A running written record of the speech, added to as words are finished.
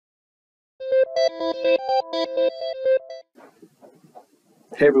Hey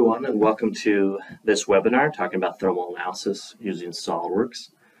everyone, and welcome to this webinar talking about thermal analysis using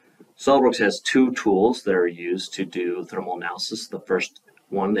SOLIDWORKS. SOLIDWORKS has two tools that are used to do thermal analysis. The first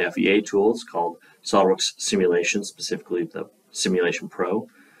one, the FEA tool, is called SOLIDWORKS Simulation, specifically the Simulation Pro.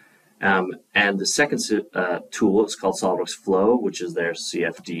 And the second tool is called SOLIDWORKS Flow, which is their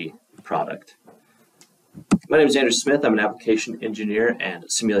CFD product. My name is Andrew Smith. I'm an application engineer and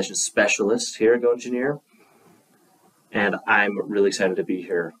simulation specialist here at GoEngineer. And I'm really excited to be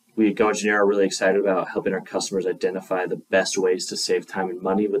here. We at GoEngineer are really excited about helping our customers identify the best ways to save time and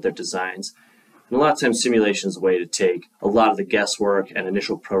money with their designs. And a lot of times simulation is a way to take a lot of the guesswork and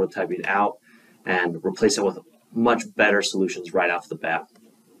initial prototyping out and replace it with much better solutions right off the bat.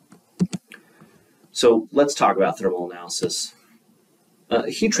 So let's talk about thermal analysis.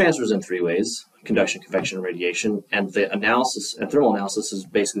 Heat transfers in three ways: conduction, convection, and radiation. And the analysis and thermal analysis is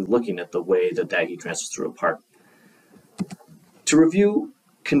basically looking at the way that that heat transfers through a part. To review,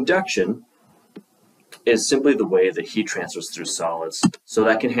 conduction is simply the way that heat transfers through solids. So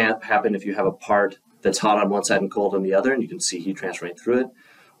that can happen if you have a part that's hot on one side and cold on the other, and you can see heat transferring through it.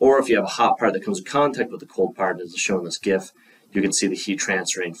 Or if you have a hot part that comes in contact with the cold part, as shown in this GIF, you can see the heat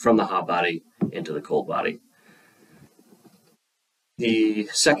transferring from the hot body into the cold body. The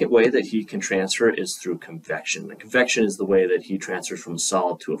second way that heat can transfer is through convection. And convection is the way that heat transfers from a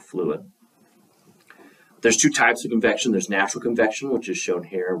solid to a fluid. There's two types of convection. There's natural convection, which is shown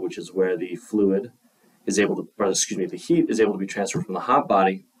here, which is where the fluid is able to, the heat is able to be transferred from the hot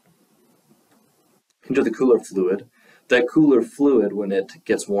body into the cooler fluid. That cooler fluid, when it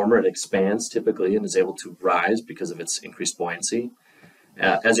gets warmer, it expands typically and is able to rise because of its increased buoyancy.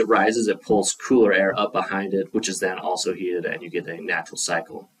 As it rises, it pulls cooler air up behind it, which is then also heated, and you get a natural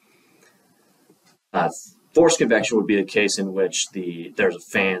cycle. Forced convection would be the case in which there's a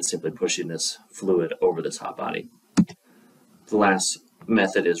fan simply pushing this fluid over this hot body. The last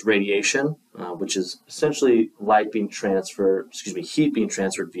method is radiation, which is essentially heat being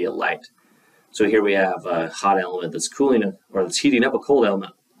transferred via light. So here we have a hot element that's cooling or that's heating up a cold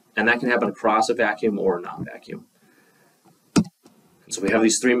element, and that can happen across a vacuum or a non-vacuum. So we have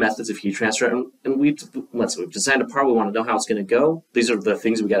these three methods of heat transfer, and we've designed a part. We want to know how it's going to go. These are the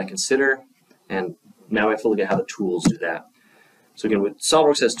things we got to consider, and now we have to look at how the tools do that. So again,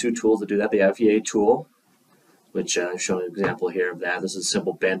 SOLIDWORKS has two tools that do that. The FEA tool, which I've shown an example here of that. This is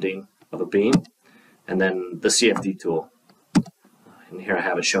simple bending of a beam. And then the CFD tool. And here I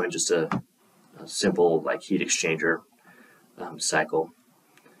have it showing just a simple heat exchanger cycle.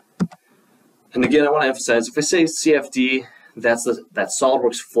 And again, I want to emphasize, if I say CFD, that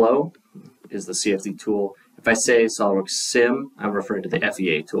SOLIDWORKS Flow is the CFD tool. If I say SOLIDWORKS Sim, I'm referring to the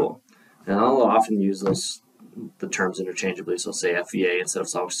FEA tool. And I'll often use the terms interchangeably, so I'll say FEA instead of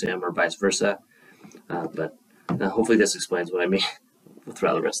SOLIDWORKS Sim or vice versa. But hopefully this explains what I mean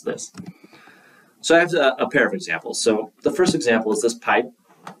throughout the rest of this. So I have a pair of examples. So the first example is this pipe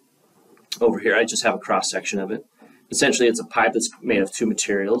over here. I just have a cross-section of it. Essentially, it's a pipe that's made of two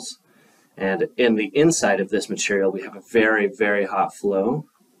materials. And in the inside of this material, we have a very, very hot flow.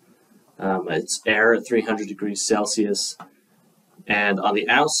 It's air at 300 degrees Celsius. And on the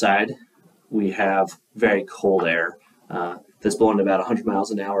outside, we have very cold air that's blowing about 100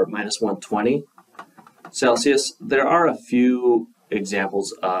 miles an hour at minus 120 Celsius. There are a few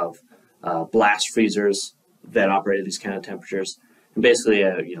examples of blast freezers that operate at these kind of temperatures. And basically,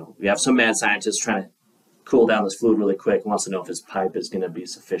 we have some mad scientist trying to cool down this fluid really quick, wants to know if his pipe is going to be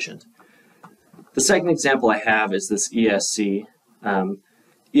sufficient. The second example I have is this ESC.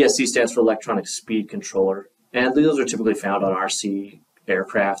 ESC stands for Electronic Speed Controller, and those are typically found on RC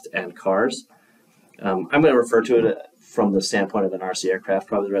aircraft and cars. I'm going to refer to it from the standpoint of an RC aircraft,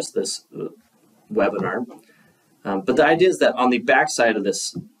 probably the rest of this webinar. But the idea is that on the back side of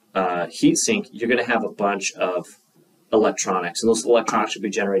this heat sink, you're going to have a bunch of electronics, and those electronics should be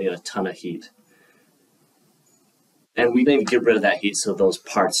generating a ton of heat. And we need to get rid of that heat so those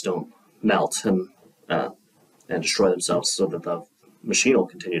parts don't melt and destroy themselves, so that the machine will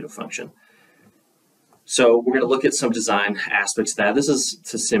continue to function. So we're going to look at some design aspects of that. This is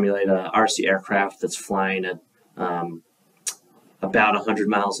to simulate an RC aircraft that's flying at about 100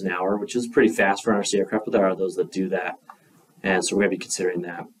 miles an hour, which is pretty fast for an RC aircraft, but there are those that do that. And so we're going to be considering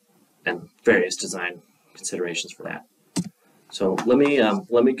that and various design considerations for that. So let me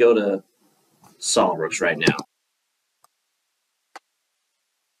go to SOLIDWORKS right now.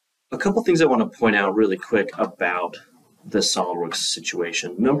 A couple things I want to point out really quick about the SOLIDWORKS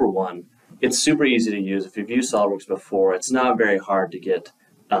situation. Number one, it's super easy to use. If you've used SOLIDWORKS before, it's not very hard to get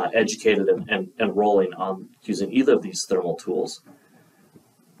educated and rolling on using either of these thermal tools.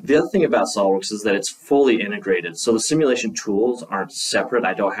 The other thing about SOLIDWORKS is that it's fully integrated. So the simulation tools aren't separate.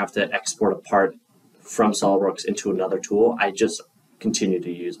 I don't have to export a part from SOLIDWORKS into another tool. I just continue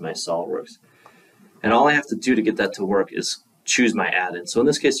to use my SOLIDWORKS. And all I have to do to get that to work is choose my add-in. So in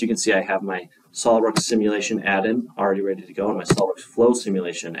this case, you can see I have my SOLIDWORKS Simulation add-in already ready to go, and my SOLIDWORKS Flow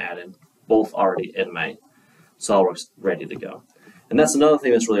Simulation add-in both already in my SOLIDWORKS ready to go. And that's another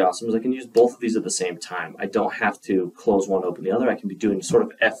thing that's really awesome is I can use both of these at the same time. I don't have to close one, open the other. I can be doing sort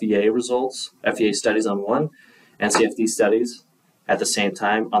of FEA results, FEA studies on one, and CFD studies at the same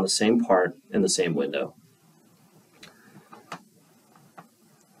time on the same part in the same window.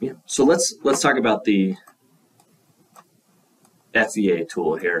 Yeah. So let's talk about the FEA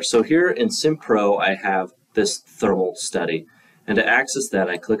tool here. So here in Sim Pro, I have this thermal study. And to access that,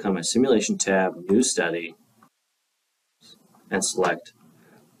 I click on my Simulation tab, New Study, and select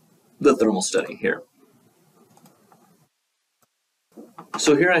the thermal study here.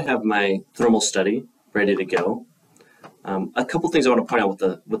 So here I have my thermal study ready to go. A couple things I want to point out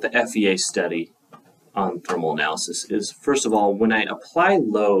with the FEA study on thermal analysis is, first of all, when I apply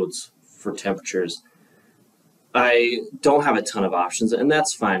loads for temperatures, I don't have a ton of options, and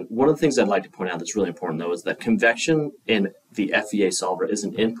that's fine. One of the things I'd like to point out that's really important, though, is that convection in the FEA solver is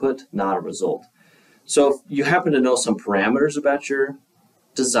an input, not a result. So if you happen to know some parameters about your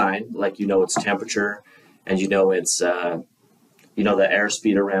design, like you know its temperature, and you know its the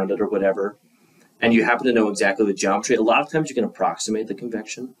airspeed around it or whatever, and you happen to know exactly the geometry, a lot of times you can approximate the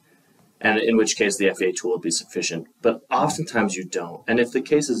convection, and in which case the FEA tool would be sufficient. But oftentimes you don't. And if the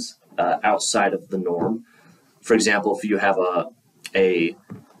case is outside of the norm, for example, if you have a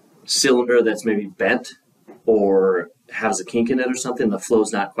cylinder that's maybe bent or has a kink in it or something, the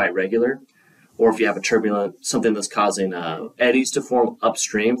flow's not quite regular, or if you have a turbulent, something that's causing eddies to form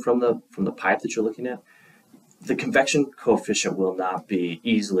upstream from the pipe that you're looking at, the convection coefficient will not be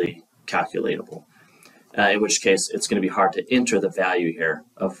easily calculatable, in which case it's going to be hard to enter the value here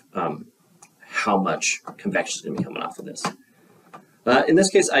of how much convection is going to be coming off of this. In this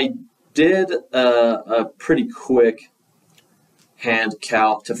case, I did a pretty quick hand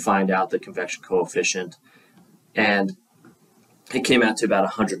calc to find out the convection coefficient, and it came out to about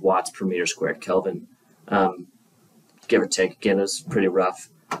 100 watts per meter squared Kelvin, give or take. Again, it was pretty rough,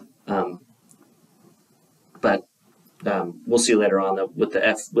 but we'll see later on that with the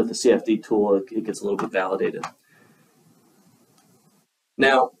CFD tool, it gets a little bit validated.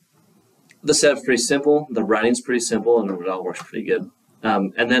 Now, the setup's pretty simple, the writing's pretty simple, and it all works pretty good.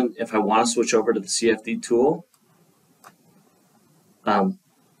 And then if I want to switch over to the CFD tool,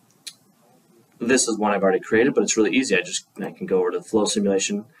 this is one I've already created, but it's really easy. I can go over to the flow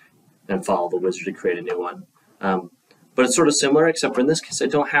simulation and follow the wizard to create a new one. But it's sort of similar, except for in this case, I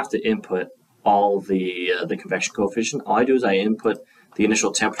don't have to input all the convection coefficient. All I do is I input the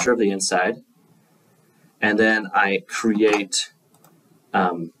initial temperature of the inside, and then I create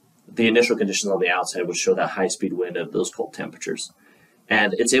the initial conditions on the outside, which show that high-speed wind at those cold temperatures.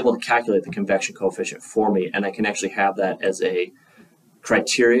 And it's able to calculate the convection coefficient for me, and I can actually have that as a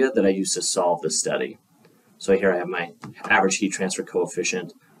criteria that I use to solve this study. So here I have my average heat transfer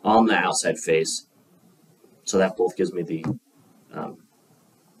coefficient on the outside face. So that both gives me the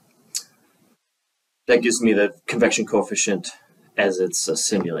convection coefficient as it's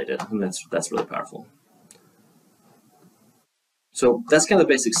simulated, and that's really powerful. So that's kind of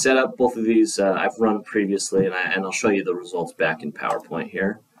the basic setup. Both of these I've run previously, and I'll show you the results back in PowerPoint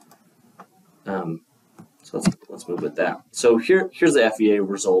here. So let's move with that. So here's the FEA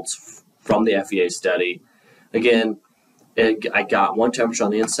results from the FEA study. Again, I got one temperature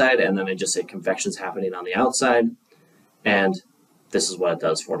on the inside, and then I just say convection's happening on the outside, and this is what it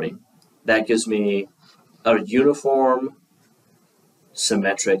does for me. That gives me a uniform,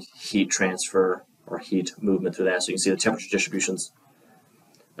 symmetric heat transfer or heat movement through that. So you can see the temperature distribution's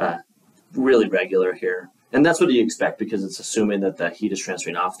really regular here. And that's what you expect, because it's assuming that the heat is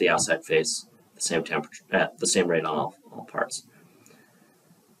transferring off the outside face the same temperature at the same rate on all parts.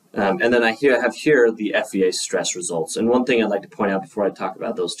 And then I have here the FEA stress results. And one thing I'd like to point out before I talk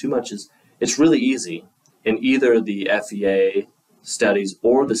about those too much is it's really easy in either the FEA studies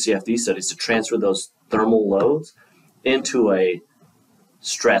or the CFD studies to transfer those thermal loads into a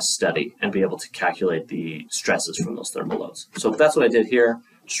stress study and be able to calculate the stresses from those thermal loads. So that's what I did here,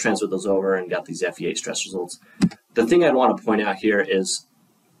 just transferred those over and got these FEA stress results. The thing I'd want to point out here is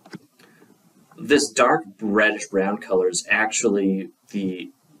this dark reddish brown color is actually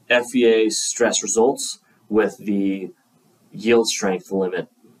the FEA stress results with the yield strength limit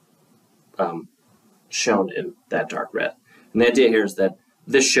shown in that dark red. And the idea here is that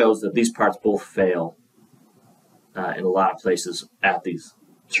this shows that these parts both fail in a lot of places at these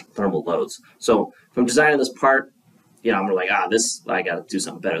thermal loads. So if I'm designing this part, you know, I'm like, this, I got to do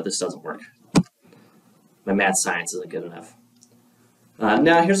something better. This doesn't work. My mad science isn't good enough.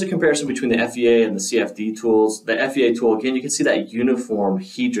 Now here's a comparison between the FEA and the CFD tools. The FEA tool, again, you can see that uniform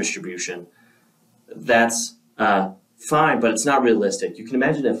heat distribution. That's fine, but it's not realistic. You can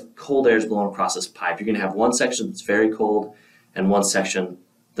imagine if cold air is blowing across this pipe, you're going to have one section that's very cold and one section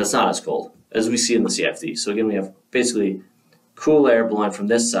that's not as cold, as we see in the CFD. So again, we have basically cool air blowing from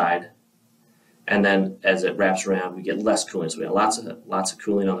this side, and then as it wraps around, we get less cooling. So we have lots of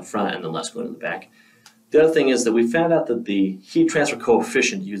cooling on the front and then less cooling in the back. The other thing is that we found out that the heat transfer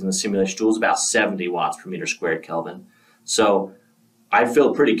coefficient using the simulation tool is about 70 watts per meter squared Kelvin. So I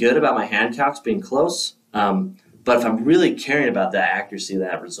feel pretty good about my hand calcs being close, but if I'm really caring about the accuracy of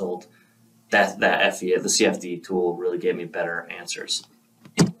that result, that FEA, the CFD tool, really gave me better answers.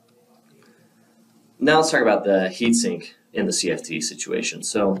 Now let's talk about the heatsink in the CFD situation.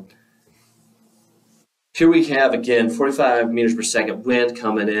 So here we have, again, 45 meters per second wind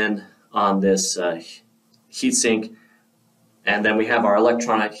coming in on this heatsink, and then we have our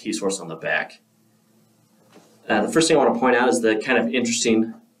electronic heat source on the back. The first thing I want to point out is the kind of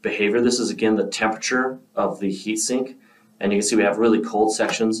interesting behavior. This is, again, the temperature of the heatsink, and you can see we have really cold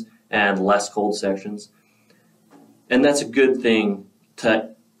sections and less cold sections. And that's a good thing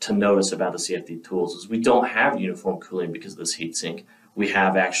to notice about the CFD tools, is we don't have uniform cooling because of this heatsink. We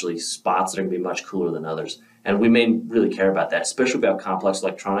have actually spots that are going to be much cooler than others. And we may really care about that, especially if we have complex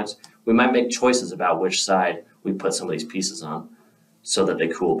electronics. We might make choices about which side we put some of these pieces on so that they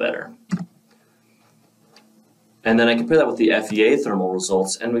cool better. And then I compare that with the FEA thermal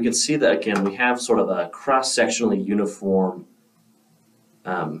results, and we can see that, again, we have sort of a cross-sectionally uniform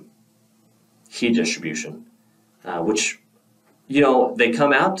heat distribution, which, you know, they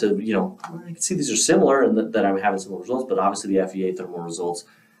come out to, you know, I can see these are similar and that I'm having similar results, but obviously the FEA thermal results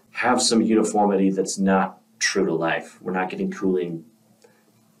have some uniformity that's not true to life. We're not getting cooling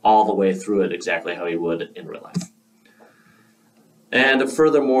all the way through it exactly how you would in real life. And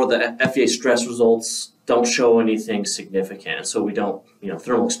furthermore, the FEA stress results don't show anything significant, and so we don't, you know,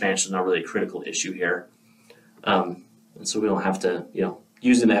 thermal expansion is not really a critical issue here. And so we don't have to, you know,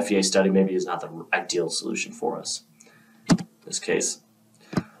 using the FEA study maybe is not the ideal solution for us in this case.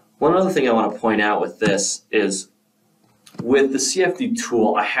 One other thing I want to point out with this is with the CFD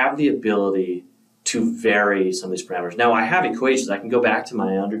tool, I have the ability to vary some of these parameters. Now I have equations. I can go back to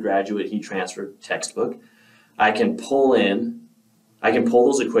my undergraduate heat transfer textbook. I can pull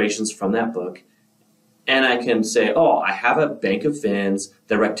those equations from that book, and I can say, oh, I have a bank of fins,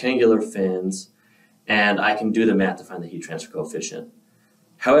 they're rectangular fins, and I can do the math to find the heat transfer coefficient.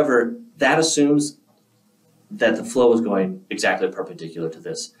 However, that assumes that the flow is going exactly perpendicular to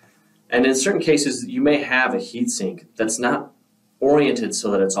this. And in certain cases, you may have a heat sink that's not oriented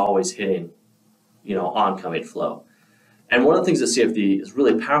so that it's always hitting, you know, oncoming flow. And one of the things that CFD is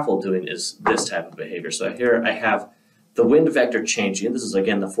really powerful doing is this type of behavior. So here I have the wind vector changing. This is,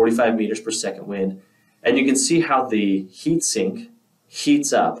 again, the 45 meters per second wind. And you can see how the heat sink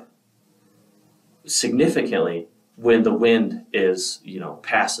heats up significantly when the wind is, you know,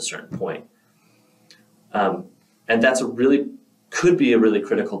 past a certain point. And that's could be a really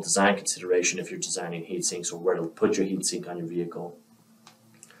critical design consideration if you're designing heat sinks or where to put your heat sink on your vehicle.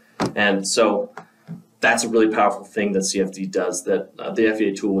 And so that's a really powerful thing that CFD does that the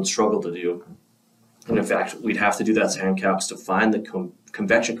FEA tool would struggle to do. And in fact, we'd have to do that as hand calcs to find the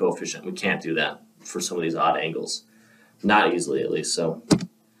convection coefficient. We can't do that for some of these odd angles. Not easily, at least. So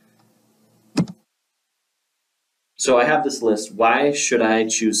I have this list. Why should I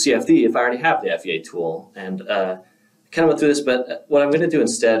choose CFD if I already have the FEA tool? And I kind of went through this, but what I'm going to do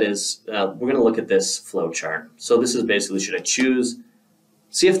instead is we're going to look at this flow chart. So this is basically, should I choose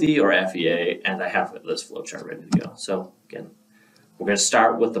CFD or FEA? And I have this flow chart ready to go. So again, we're going to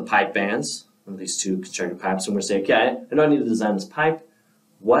start with the pipe bands of these two constructed pipes, and we're going to say, okay, I know I need to design this pipe.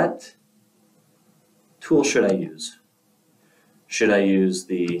 What tool should I use? Should I use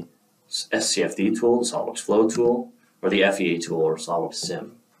the CFD tool, the SOLIDWORKS Flow tool, or the FEA tool, or SOLIDWORKS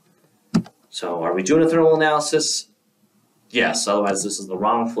Sim? So are we doing a thermal analysis? Yes, otherwise this is the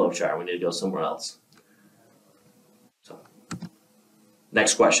wrong flow chart. We need to go somewhere else. So,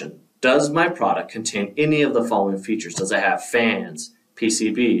 next question. Does my product contain any of the following features? Does it have fans,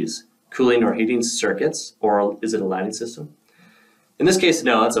 PCBs, cooling or heating circuits, or is it a lighting system? In this case,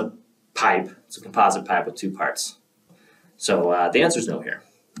 no, it's a pipe. It's a composite pipe with two parts. So the answer is no here.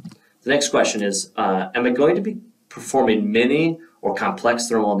 The next question is, am I going to be performing many or complex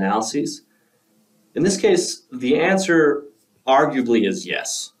thermal analyses? In this case, the answer arguably is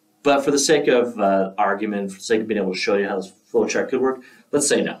yes. But for the sake of argument, for the sake of being able to show you how this flow chart could work, let's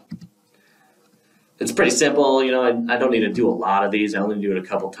say no. It's pretty simple, you know, I don't need to do a lot of these. I only do it a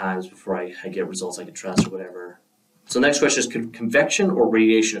couple times before I get results I can trust or whatever. So the next question is, could convection or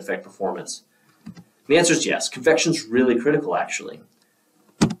radiation affect performance? The answer is yes. Convection is really critical, actually.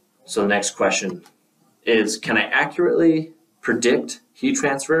 So the next question is, can I accurately predict heat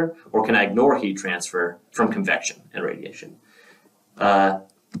transfer, or can I ignore heat transfer from convection and radiation? If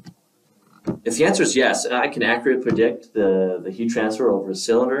the answer is yes, I can accurately predict the heat transfer over a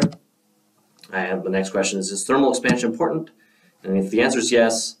cylinder. The next question is thermal expansion important? And if the answer is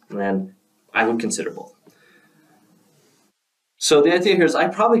yes, then I would consider both. So the idea here is I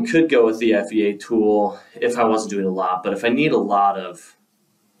probably could go with the FEA tool if I wasn't doing a lot, but if I need to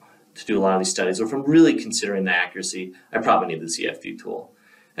do a lot of these studies, or if I'm really considering the accuracy, I probably need the CFD tool.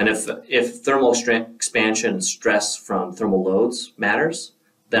 And if thermal expansion and stress from thermal loads matters,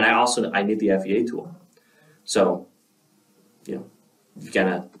 then I need the FEA tool. So, you know, you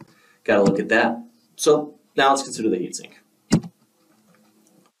gotta look at that. So now let's consider the heatsink.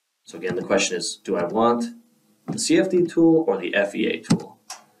 So again, the question is, do I want the CFD tool or the FEA tool?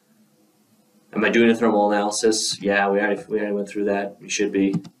 Am I doing a thermal analysis? Yeah, we already went through that. We should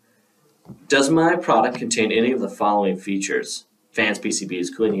be. Does my product contain any of the following features? Fans,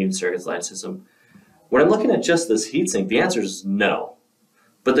 PCBs, cooling heating circuits, light system. When I'm looking at just this heatsink, the answer is no.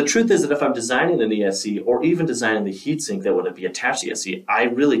 But the truth is that if I'm designing an ESC or even designing the heatsink that would be attached to the ESC, I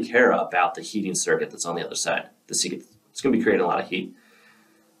really care about the heating circuit that's on the other side. It's going to be creating a lot of heat.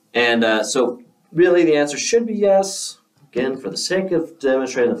 And so really the answer should be yes. Again, for the sake of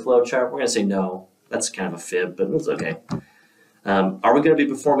demonstrating the flow chart, we're going to say no. That's kind of a fib, but it's okay. Are we going to be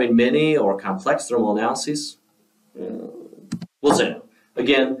performing many or complex thermal analyses? We'll say no.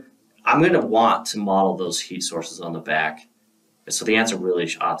 Again, I'm going to want to model those heat sources on the back. So the answer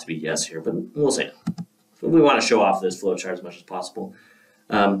really ought to be yes here, but we'll say no. We want to show off this flow chart as much as possible.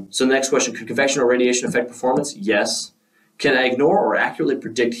 So the next question, could convection or radiation affect performance? Yes. Can I ignore or accurately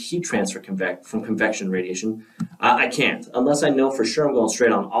predict heat transfer from convection and radiation? I can't. Unless I know for sure I'm going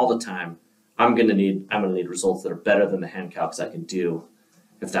straight on all the time, I'm going to need results that are better than the hand calcs I can do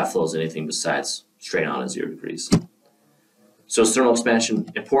if that flow is anything besides straight on at 0 degrees. So is thermal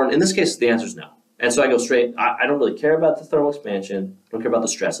expansion important? In this case, the answer is no. And so I go straight. I don't really care about the thermal expansion. I don't care about the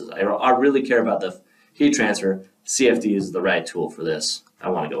stresses. I really care about the heat transfer. CFD is the right tool for this. I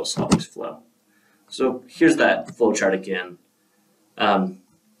want to go with SOLIDWORKS Flow. So here's that flow chart again. Yeah,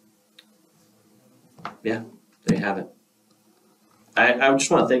 there you have it. I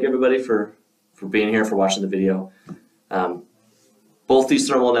just want to thank everybody for being here, for watching the video. Both these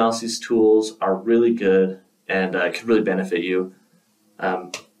thermal analysis tools are really good and could really benefit you.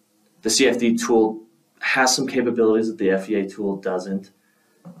 The CFD tool has some capabilities that the FEA tool doesn't,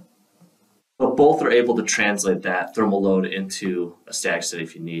 but both are able to translate that thermal load into a static study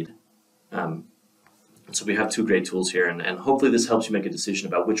if you need. So we have two great tools here, and hopefully this helps you make a decision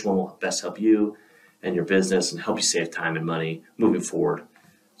about which one will best help you and your business and help you save time and money moving forward.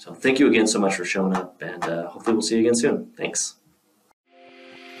 So thank you again so much for showing up, and hopefully we'll see you again soon. Thanks.